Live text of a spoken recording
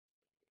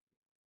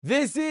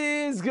This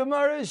is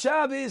Gemara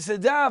Shabbos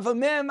Daf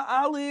Mem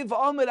Aleph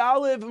Amid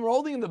Aleph, and we're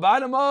holding in the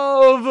bottom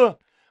of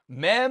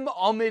Mem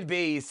Amid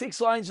Beis. 6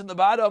 lines from the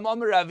bottom.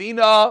 Amid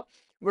Ravina.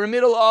 We're in the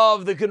middle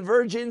of the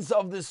convergence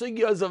of the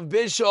sugyas of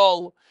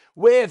Bishol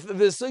with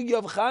the sugya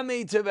of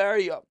Chamei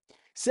Tiveria.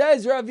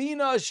 Says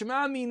Ravina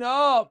Shema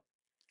Mina.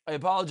 I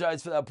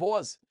apologize for that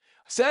pause.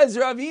 Says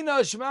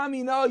Ravina Shema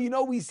Mina. You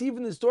know, we see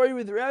from the story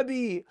with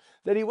Rebbe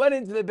that he went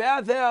into the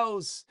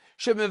bathhouse.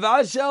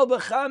 Shemevashel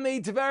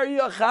b'chamei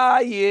Tiveria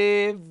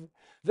chayiv.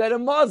 That it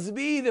must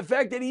be the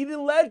fact that he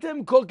didn't let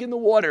them cook in the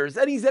waters.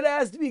 And he said it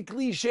has to be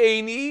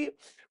klisheni.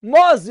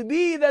 Must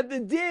be that the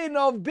din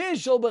of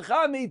Bishol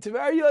b'chamei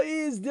Tiveria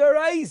is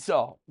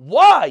deraisa.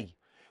 Why?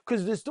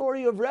 Because the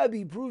story of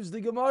Rebbe proves the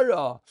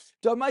Gemara.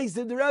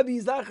 Damaisa the Rebbe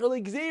is achar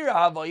l'gzeira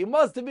hava. He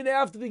must have been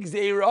after the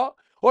gzeira,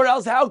 or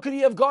else how could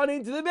he have gone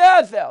into the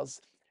bathhouse?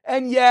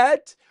 And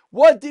yet,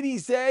 what did he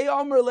say?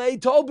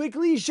 Amrle told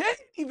b'kli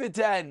sheni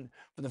v'ten.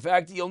 For the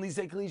fact he only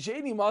said kli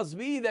sheni must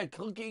be that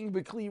cooking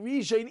b'kli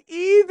rishain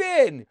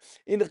even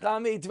in the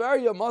chamei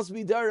Tiveria must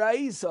be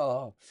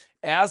daraisa.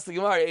 Ask the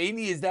Gemara,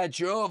 Eini, is that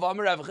true? Of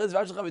Amar Rav Chiz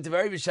v'ashel chamei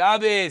Tiveria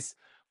b'Shabbos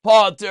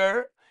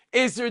Potter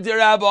Isser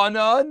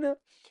derabanan.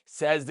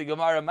 Says the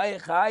Gemara,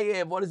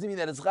 what does it mean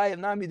that it's chayev?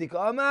 Nami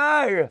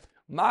dikamar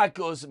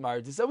makos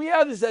martis. So we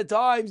have this at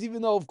times,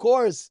 even though, of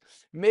course,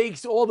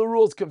 makes all the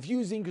rules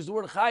confusing because the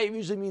word chayev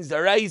usually means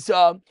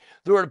deraisa,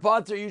 the word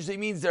pater usually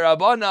means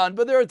derabanan.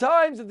 But there are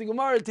times that the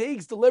Gemara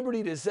takes the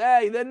liberty to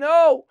say that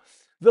no,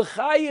 the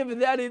chayev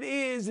that it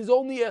is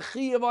only a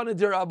chayev on a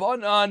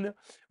derabanan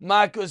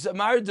makos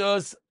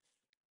martis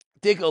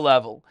tikka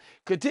level.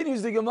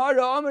 Continues the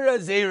Gemara, Amar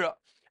Azera.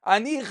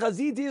 Ani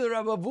chaziti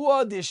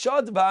l'Ravavua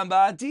dishad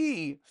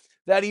b'ambati,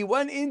 that he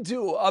went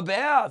into a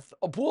bath,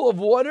 a pool of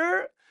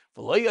water,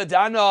 v'lo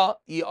yadana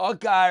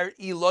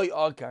iloy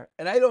akar,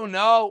 and I don't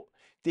know,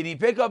 did he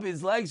pick up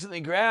his legs from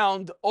the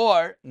ground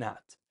or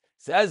not?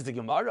 Says the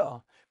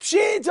Gemara,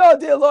 pshita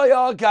deloy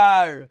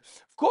akar.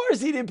 Of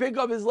course he didn't pick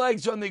up his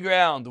legs from the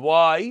ground.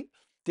 Why?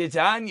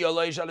 Titanya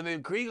loy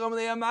shalavim krigam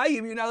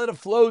le'amayim. You're not allowed to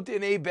float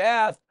in a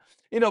bath,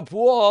 in a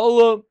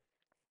pool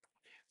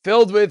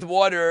filled with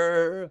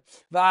water.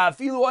 And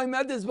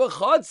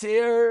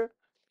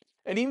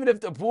even if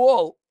the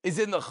pool is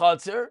in the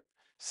chutzir,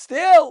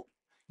 still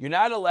you're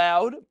not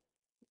allowed,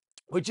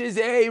 which is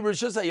a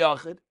rishus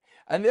hayachid,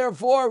 and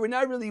therefore we're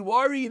not really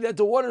worried that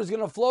the water is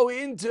going to flow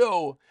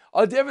into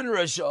a different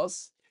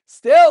rishus.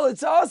 Still,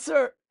 it's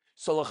aser.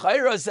 So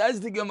l'chayra,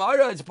 says the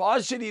Gemara, it's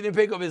pashut he didn't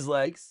pick up his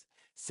legs.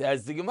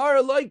 Says the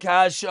Gemara, loy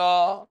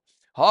kasha.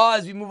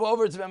 As we move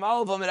over to Mem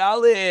Aleph Amid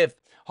Aleph,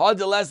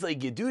 de less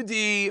like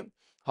gedudi.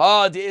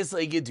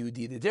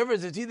 The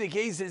difference between the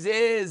cases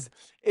is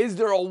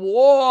there a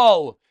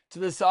wall to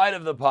the side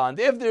of the pond?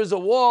 If there's a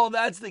wall,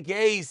 that's the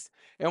case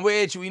in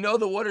which we know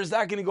the water is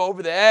not going to go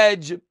over the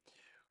edge.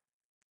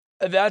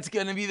 That's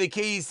going to be the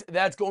case.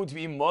 That's going to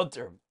be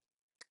mutter.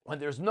 When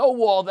there's no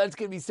wall, that's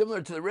going to be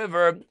similar to the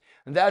river,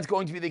 and that's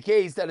going to be the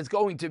case that it's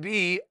going to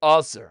be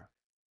aser.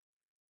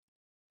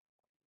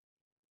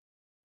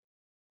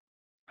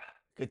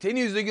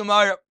 Continues the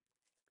Gemara.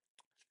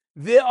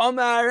 The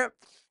Amar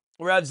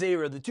Rav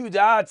Zera, the two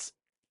dots,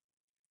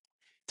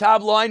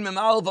 top line, Mem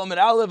Aleph Amid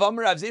Aleph,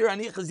 Amar Rav Zera,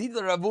 Ani Chazit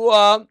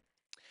Ravua,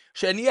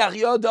 Sheniach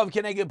Yodav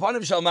Keneged Panav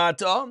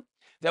Shalmata,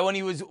 that when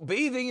he was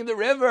bathing in the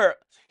river,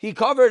 he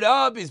covered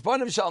up his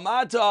Panav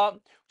Shalmata,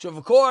 which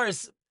of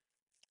course,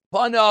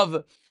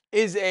 Panav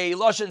is a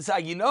Lashon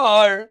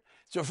Saginar,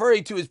 it's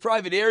referring to his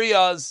private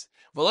areas,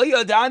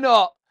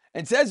 V'lo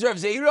and says Rav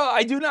Zera,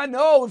 I do not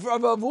know if Rav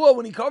Avua,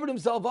 when he covered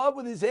himself up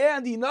with his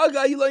hand, he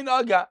naga, ilay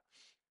naga.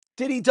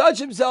 Did he touch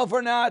himself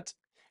or not?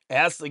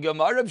 Ask the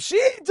Gemara,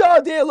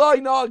 Pshita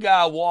de'loi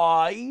naga.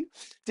 Why?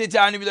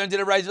 Titani, we learned to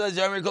the right side,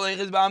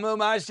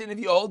 if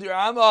you hold your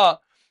amma,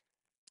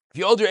 if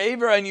you hold your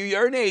aver and you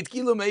urinate,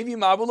 kilo maybe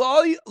mabu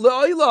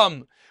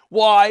lo'ilam.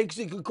 Why? Because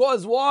it could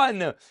cause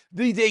one,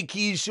 the day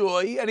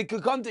kishoy, and it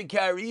could come to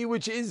carry,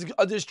 which is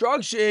a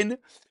destruction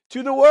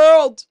to the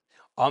world.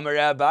 Amar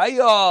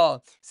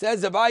Abaya,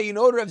 says Abaya, you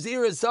know what Rav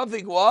Zera's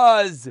suffix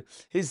was?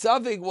 His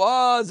suffix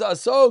was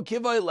aso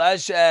kivay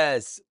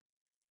leshes.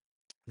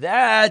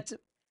 That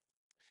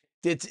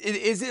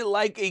is it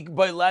like a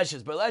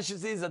baileshes?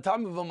 Baileshes is a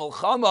time of a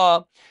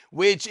milchama,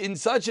 which in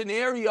such an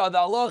area the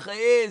halacha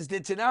is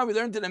that now we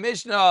learned in the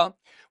Mishnah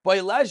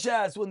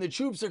baileshes, when the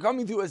troops are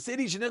coming through a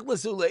city,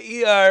 shenichlesu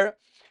le'ir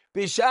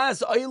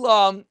b'shas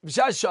oilam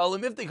b'shas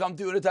shalom, if they come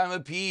through at a time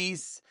of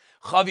peace,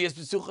 chavias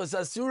b'suchas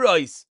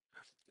asurais.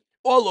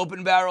 All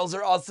open barrels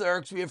are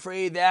aser, because we're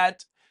afraid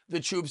that the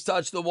troops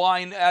touched the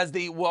wine as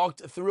they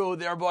walked through,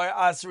 thereby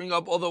asering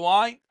up all the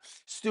wine.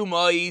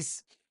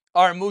 Stumais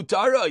are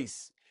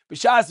mutarais.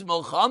 B'shas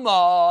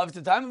milchama, if it's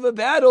the time of a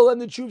battle and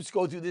the troops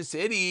go through the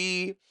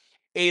city,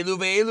 elu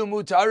ve'elu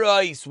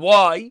mutarais.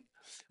 Why?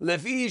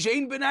 Lefi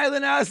shein b'nai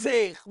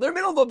l'nasech. They're in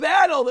the middle of a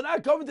battle. They're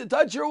not coming to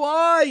touch your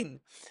wine.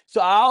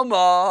 So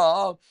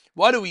Alma,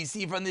 what do we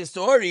see from this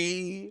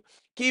story?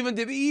 Kivan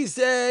to be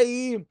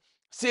say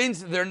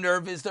Since they're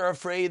nervous, they're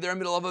afraid, they're in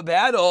the middle of a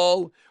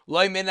battle,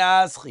 they're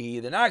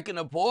not going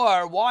to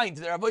pour wine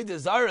to their avodah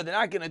zarah, they're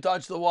not going to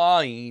touch the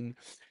wine.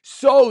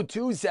 So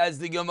too, says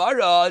the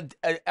Gemara,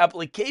 an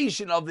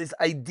application of this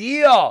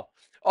idea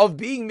of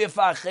being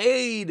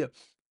mifached,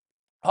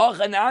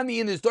 hachanami,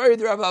 in the story of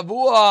the Rav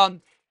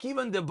Avua,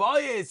 Kivan de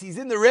Bayis, he's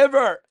in the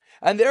river,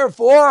 and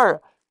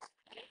therefore,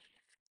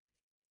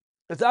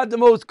 it's not the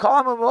most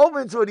common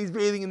moments when he's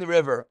bathing in the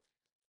river.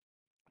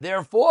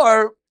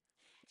 Therefore,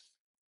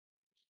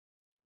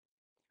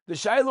 the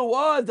Shaila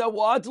was that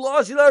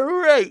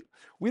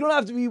we don't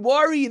have to be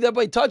worried that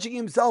by touching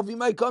himself he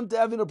might come to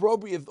have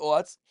inappropriate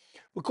thoughts,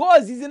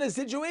 because he's in a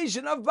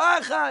situation of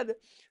bachad.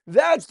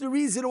 That's the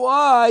reason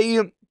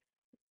why.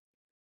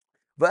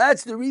 But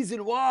that's the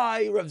reason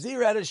why Rav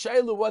Zira had a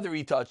Shaila whether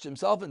he touched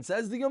himself, and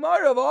says the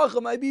Gemara,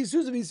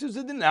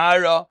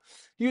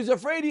 he was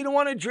afraid he didn't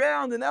want to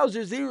drown, and that was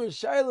Rav Zira's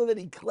Shaila that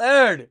he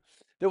declared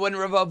that when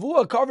Rav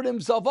Avua covered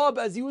himself up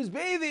as he was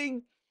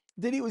bathing,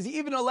 that he was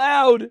even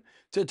allowed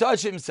to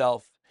touch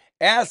himself.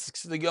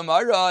 Asks the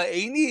Gemara,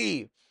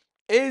 Eini,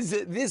 is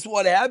this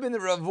what happened?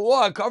 That Rav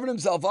Avua covered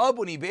himself up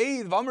when he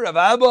bathed? Amar Rav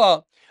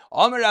Abba,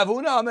 Amar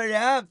Ravuna, Amar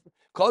Rav.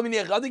 If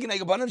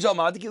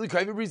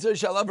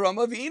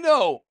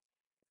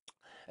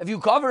you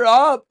cover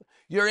up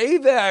your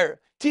aver,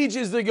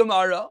 teaches the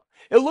Gemara,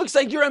 it looks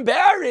like you're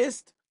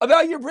embarrassed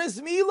about your bris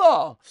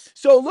milah.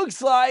 So it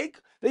looks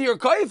like that you're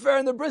kaifer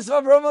in the bris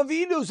of Avraham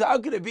Avinu. So how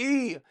could it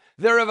be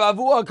that Rav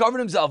Avua covered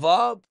himself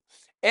up?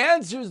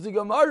 Answers the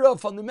Gemara,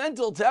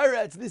 fundamental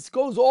teretz. This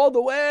goes all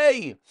the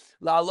way.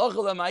 La halacha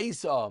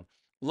lemaisa,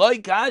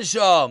 like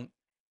kasha.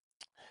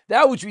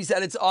 That which we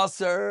said it's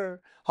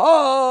aser.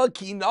 Ha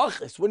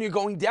kinachis, when you're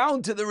going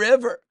down to the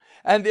river,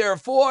 and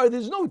therefore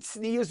there's no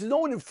tznius, there's no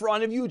one in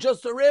front of you,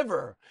 just a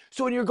river.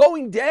 So when you're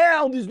going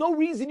down, there's no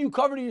reason you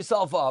covered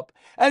yourself up.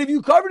 And if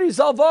you covered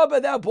yourself up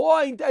at that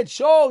point, that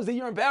shows that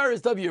you're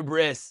embarrassed of your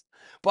bris.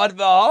 But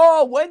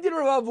when did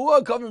Rav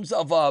Avua cover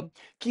himself up?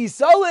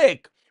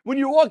 Kisalik, when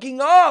you're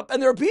walking up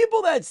and there are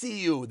people that see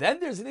you, then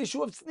there's an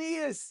issue of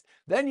tznius.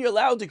 Then you're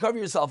allowed to cover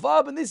yourself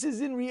up, and this is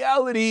in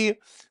reality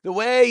the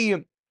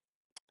way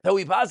that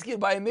we paskin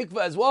by a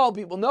mikveh as well.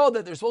 People know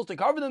that they're supposed to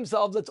cover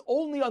themselves. That's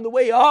only on the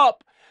way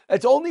up.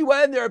 It's only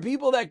when there are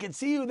people that can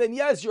see you, then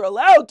yes, you're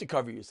allowed to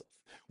cover yourself.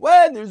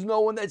 When there's no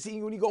one that's seeing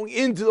you when you're going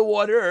into the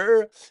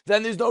water,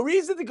 then there's no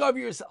reason to cover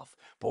yourself.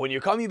 But when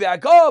you're coming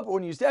back up, or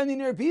when you're standing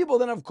near people,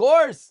 then of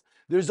course,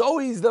 there's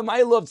always the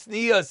mile of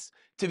tznius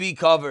to be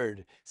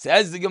covered.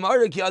 Says the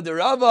Gemara, Ki ad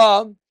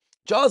Rava,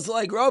 just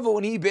like Rava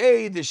when he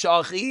bathed the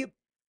shachi,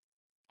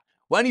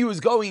 when he was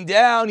going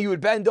down, he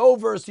would bend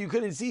over so you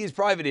couldn't see his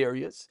private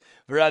areas.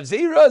 Rav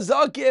Zira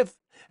zakif,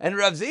 and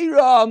Rav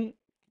Zira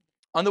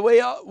on the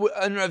way up,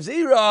 and Rav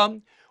Zira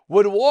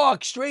would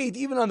walk straight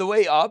even on the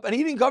way up, and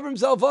he didn't cover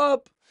himself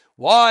up.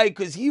 Why?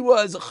 Because he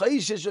was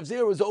chayshish. Rav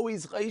Zira was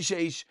always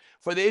chayshish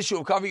for the issue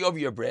of covering over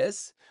your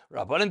bris.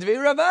 When they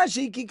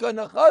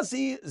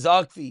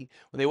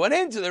went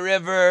into the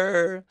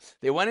river,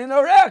 they went in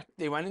erect.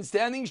 They went in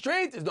standing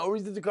straight. There's no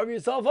reason to cover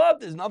yourself up.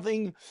 There's no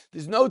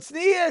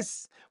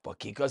tznius. But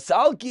Kika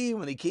Salki,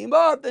 when they came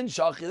up, then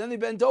Shachi, then they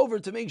bent over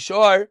to make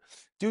sure,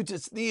 due to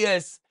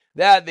tznius,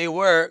 that they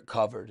were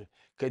covered.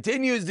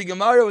 Continues the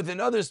Gemara with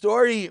another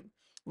story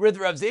with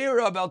Rav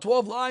Zira, about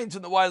 12 lines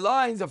from the white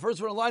lines. The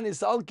first one line is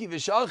Salki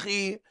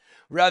v'Shachi.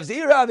 Rav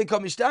Zira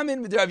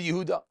v'kamishtamin with Rav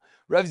Yehuda.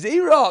 Rav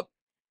Zira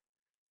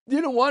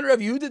didn't want Rav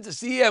Yehuda to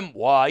see him.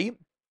 Why?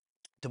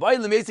 To buy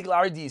Lemesik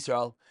L'Eretz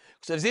Yisrael.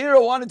 Because Rav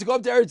Zira wanted to go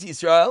up to Eretz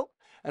Yisrael,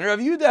 and Rav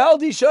Yehuda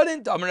held he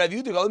shouldn't. Rav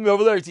Yehuda called me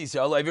over to Eretz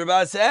Yisrael.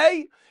 Everybody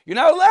say, you're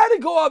not allowed to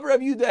go up. Rav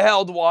Yehuda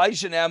held. Why?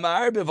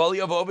 Shenamar b'vali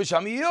avo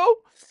v'shamiyu.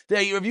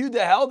 They Rav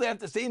Yehuda held. They have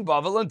to stay in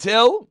Bavel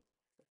until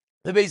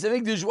the base of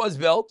Mikdash was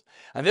built,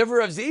 and therefore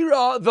Rav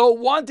Zira though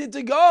wanted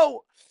to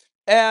go,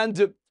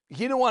 and he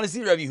didn't want to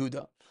see Rav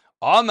Yehuda.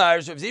 Amar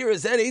Rav Zira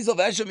said, "Ezel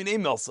v'eshem minei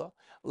milsa.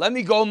 Let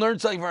me go and learn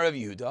something from Rav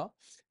Yehuda.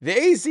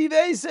 Ve'esi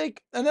ve'esik,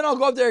 and then I'll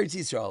go up to Eretz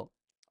Yisrael."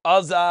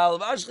 Azal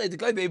v'ashlei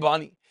t'klei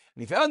beibani. And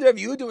he found Rav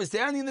Yehuda was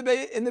standing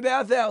in the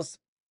bathhouse.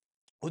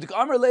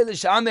 U't'kamar leil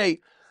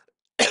shamei,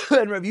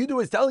 and Rav Yehuda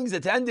was telling his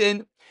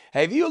attendant,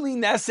 "Haviyu li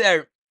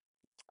neser,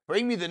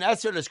 bring me the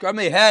neser to scrub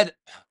my head.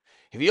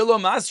 Haviyu lo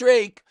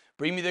masreik,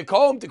 bring me the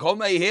comb to comb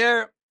my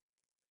hair.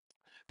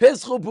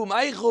 Pischu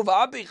pumaychu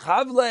v'apich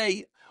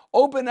havlei,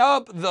 open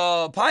up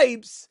the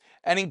pipes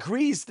and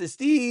increase the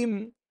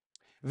steam.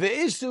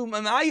 Ve'ishu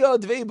mamaya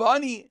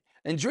dveibani,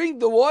 and drink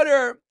the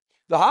water,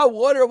 the hot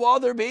water while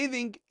they're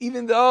bathing,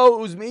 even though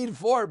it was made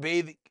for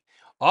bathing."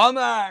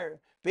 Amar,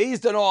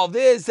 based on all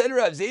this, said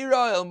Rav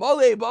Zira, El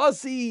Mole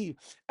Basi,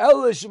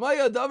 El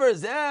Shmaya Davar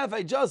Zef,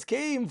 I just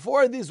came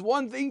for this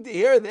one thing to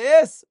hear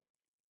this,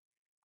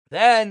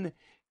 then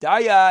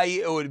Dayai,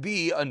 it would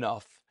be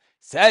enough.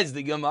 Says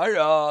the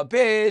Gemara,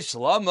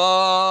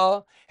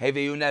 Bishlama,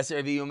 Heveyu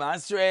neser, heveyu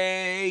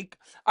masrek.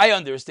 I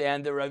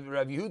understand that Rav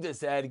Yehuda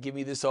said, give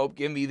me the soap,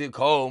 give me the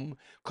comb.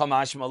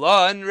 Kamash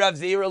Malan, Rav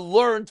Zera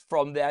learned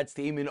from that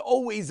statement,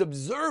 always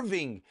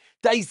observing,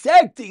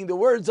 dissecting the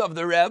words of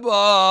the Rebbe.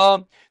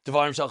 Devarim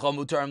Shachal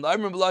Mutarim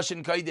Laimrim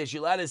B'Lashon Kodesh.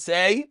 You're allowed to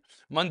say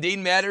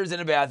mundane matters in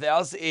a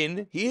bathhouse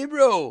in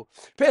Hebrew.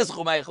 Pesach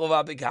Meichel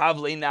Vapik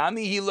Havlei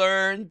Nami, he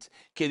learned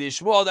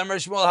Kiddush Shmuel, Damar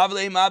Shmuel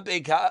Havlei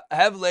Mapik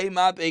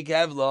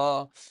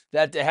Hevla,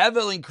 that the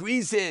Hevel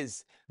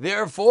increases.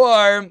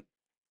 Therefore,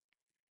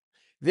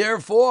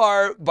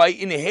 by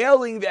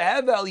inhaling the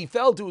Hevel, he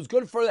felt it was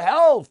good for the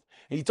health.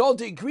 He told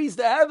to increase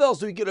the Hevel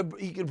so he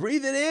could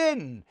breathe it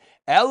in.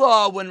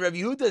 Ella, when Rav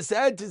Yehuda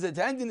said to his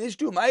attendant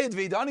Ishtu Mayat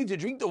Veidani to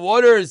drink the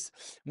waters,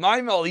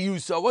 Maimal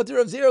Yusa, what did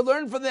Rav Zera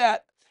learn from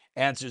that?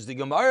 Answers the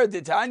Gemara,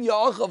 Titania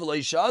Achav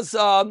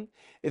Leishasa.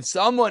 If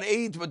someone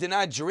ate but did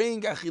not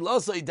drink,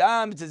 Achilasa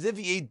Idam, it's as if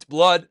he ate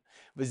blood.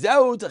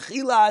 V'zehu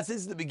Techilas, this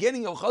is the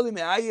beginning of Chalim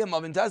Me'ayim,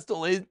 of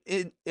intestinal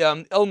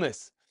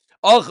illness.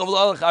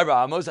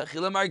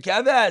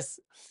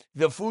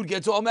 The food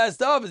gets all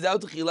messed up.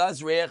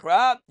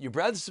 Your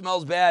breath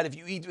smells bad if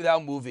you eat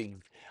without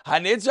moving.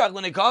 If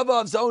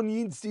someone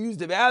needs to use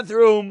the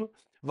bathroom,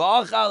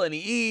 and he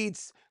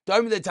eats,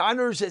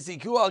 it's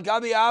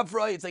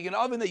like an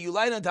oven that you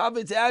light on top of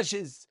its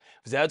ashes.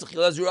 If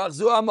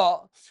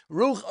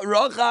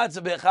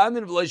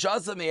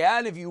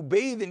you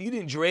bathe and you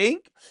didn't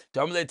drink,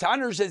 you're only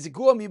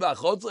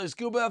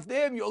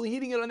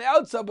heating it on the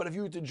outside, but if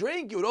you were to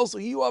drink, it would also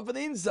heat you up on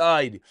the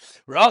inside.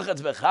 If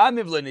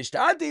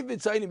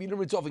you don't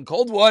rinse off in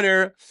cold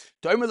water,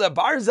 of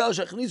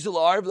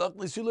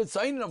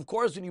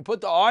course, when you put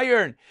the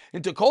iron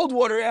into cold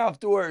water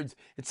afterwards,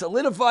 it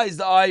solidifies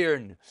the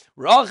iron.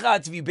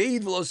 If you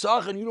bathe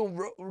and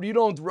you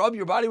don't rub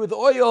your body with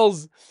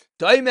oils,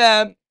 and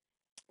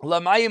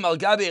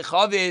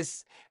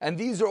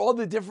these are all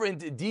the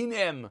different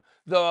dinim,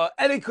 the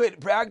etiquette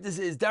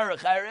practices, derech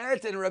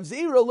haret, and Rav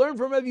Zera learned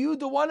from Rav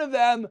Yehuda, one of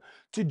them,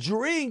 to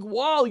drink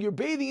while you're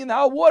bathing in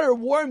hot water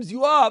warms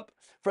you up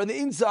from the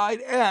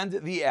inside and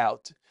the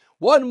out.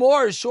 One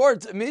more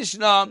short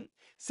Mishnah,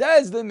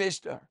 says the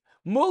Mishnah,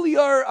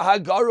 Mulyar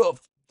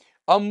Hagaruf,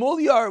 a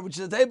mulyar, which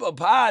is a type of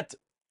pot,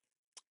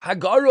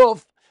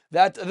 Hagaruf,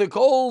 that the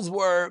coals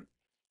were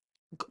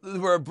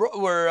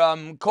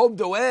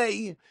combed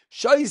away.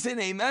 Shaisin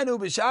Eimenu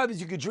b'Shabbos,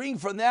 you could drink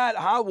from that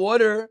hot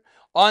water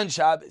on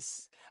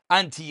Shabbos.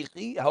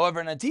 Antichi, however,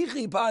 an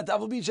antichi pot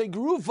avobishay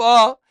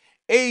grufa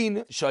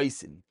ein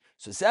shaisin.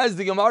 So says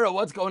the Gemara,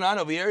 what's going on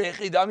over here?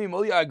 Echidami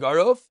mulyar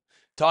garof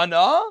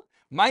tana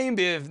mayim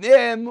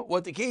bivnim.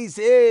 What the case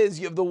is,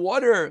 you have the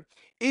water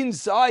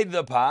inside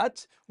the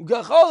pot.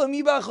 Ugacholam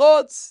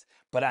ibachotz.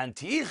 But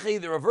antichi,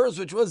 the reverse,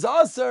 which was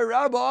aser,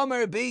 Rabba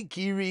Amar Beit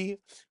Kiri.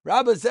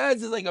 Rabba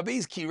says it's like a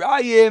base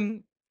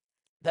kirayim,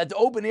 that the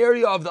open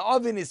area of the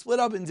oven is split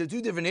up into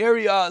two different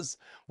areas.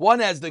 One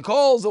has the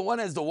coals and one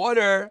has the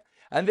water.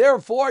 And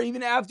therefore,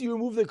 even after you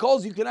remove the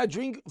coals, you cannot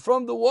drink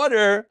from the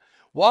water.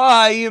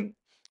 Why?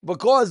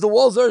 Because the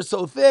walls are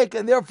so thick,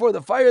 and therefore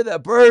the fire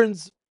that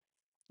burns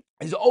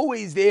is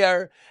always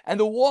there, and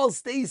the wall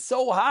stays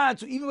so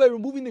hot, so even by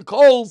removing the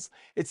coals,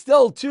 it's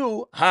still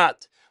too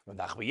hot.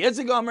 This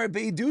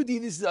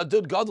is a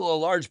dud gadol, a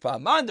large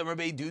pot. But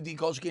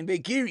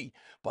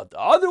the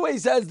other way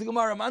says the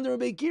Gemara,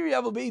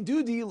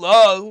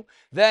 low,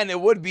 then it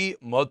would be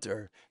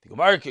mutter. The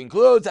Gemara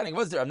concludes, that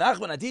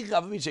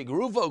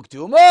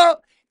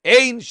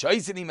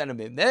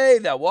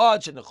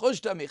watch and the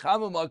chushta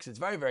michamu mux, it's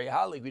very, very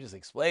hot, like we just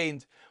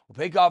explained. We'll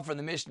pick up from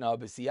the Mishnah,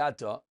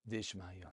 B'siyata Dishmaya.